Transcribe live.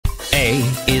A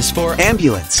is for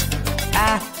ambulance.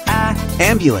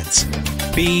 Ambulance.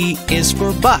 B is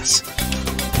for Bus.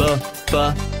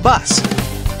 Bus.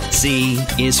 C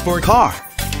is for Car.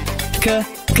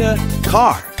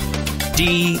 Car.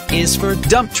 D is for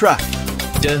Dump truck.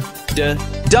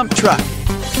 dump truck.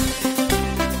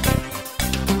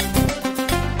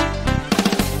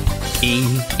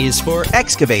 E is for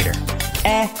Excavator.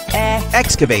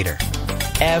 Excavator.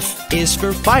 F is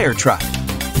for Fire truck.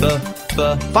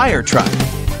 Fire truck.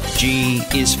 G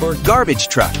is for Garbage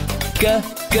truck.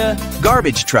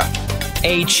 Garbage truck.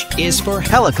 H is for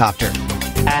Helicopter.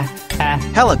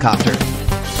 Helicopter.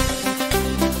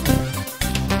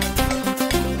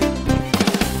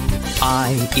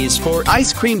 I is for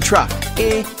Ice cream truck.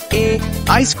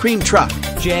 Ice cream truck.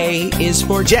 J is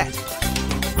for Jet.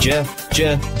 Jet.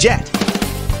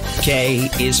 K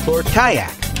is for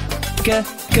Kayak.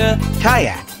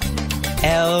 Kayak.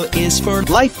 L is for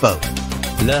Lifeboat.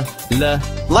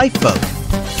 Lifeboat.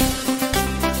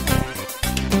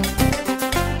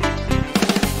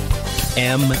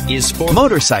 M is for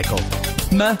Motorcycle.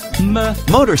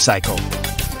 Motorcycle.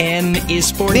 N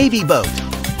is for Navy boat.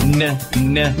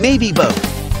 Navy boat.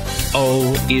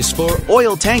 O is for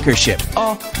Oil tanker ship.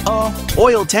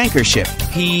 Oil tanker ship.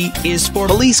 P is for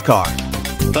Police car.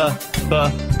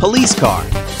 Police car.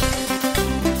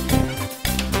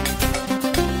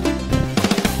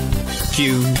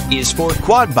 Q is for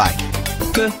Quad bike.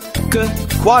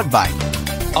 Quad bike.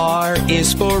 R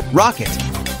is for Rocket.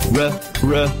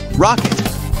 Rocket.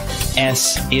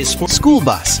 S is for School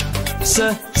bus.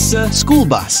 School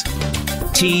bus.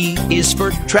 T is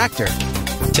for Tractor.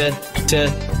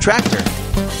 Tractor.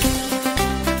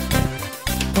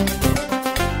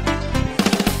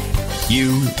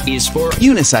 U is for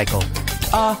Unicycle.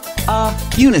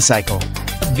 Unicycle.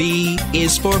 V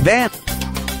is for Van.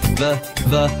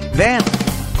 Van.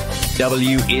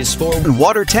 W is for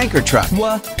Water tanker truck.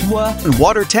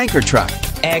 Water tanker truck.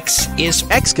 X is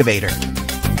Excavator.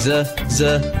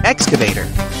 Excavator.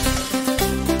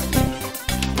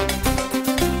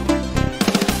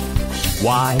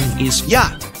 Y is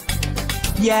Yacht.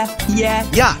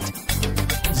 Yacht.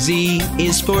 Z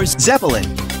is for Zeppelin.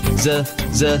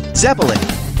 Zeppelin.